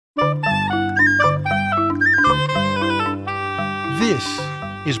This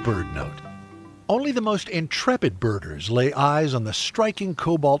is BirdNote. Only the most intrepid birders lay eyes on the striking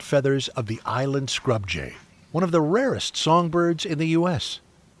cobalt feathers of the island scrub jay, one of the rarest songbirds in the U.S.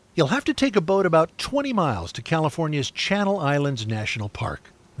 You'll have to take a boat about 20 miles to California's Channel Islands National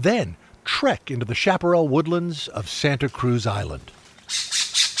Park, then trek into the chaparral woodlands of Santa Cruz Island.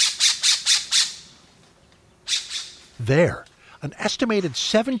 There, an estimated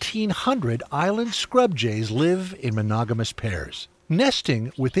 1,700 island scrub jays live in monogamous pairs,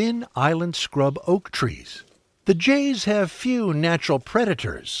 nesting within island scrub oak trees. The jays have few natural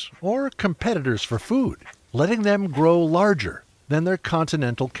predators or competitors for food, letting them grow larger than their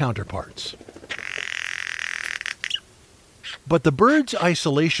continental counterparts. But the birds'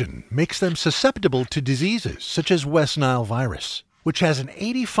 isolation makes them susceptible to diseases such as West Nile Virus, which has an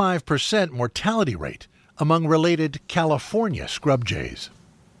 85% mortality rate among related California scrub jays.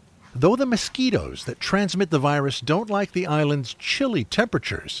 Though the mosquitoes that transmit the virus don't like the island's chilly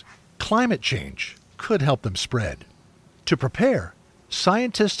temperatures, climate change could help them spread. To prepare,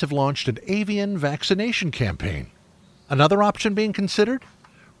 scientists have launched an avian vaccination campaign. Another option being considered?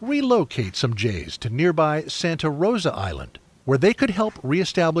 Relocate some jays to nearby Santa Rosa Island, where they could help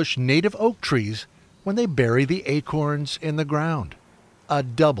reestablish native oak trees when they bury the acorns in the ground. A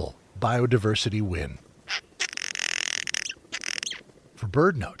double biodiversity win. For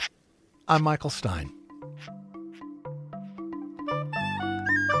BirdNote, I'm Michael Stein.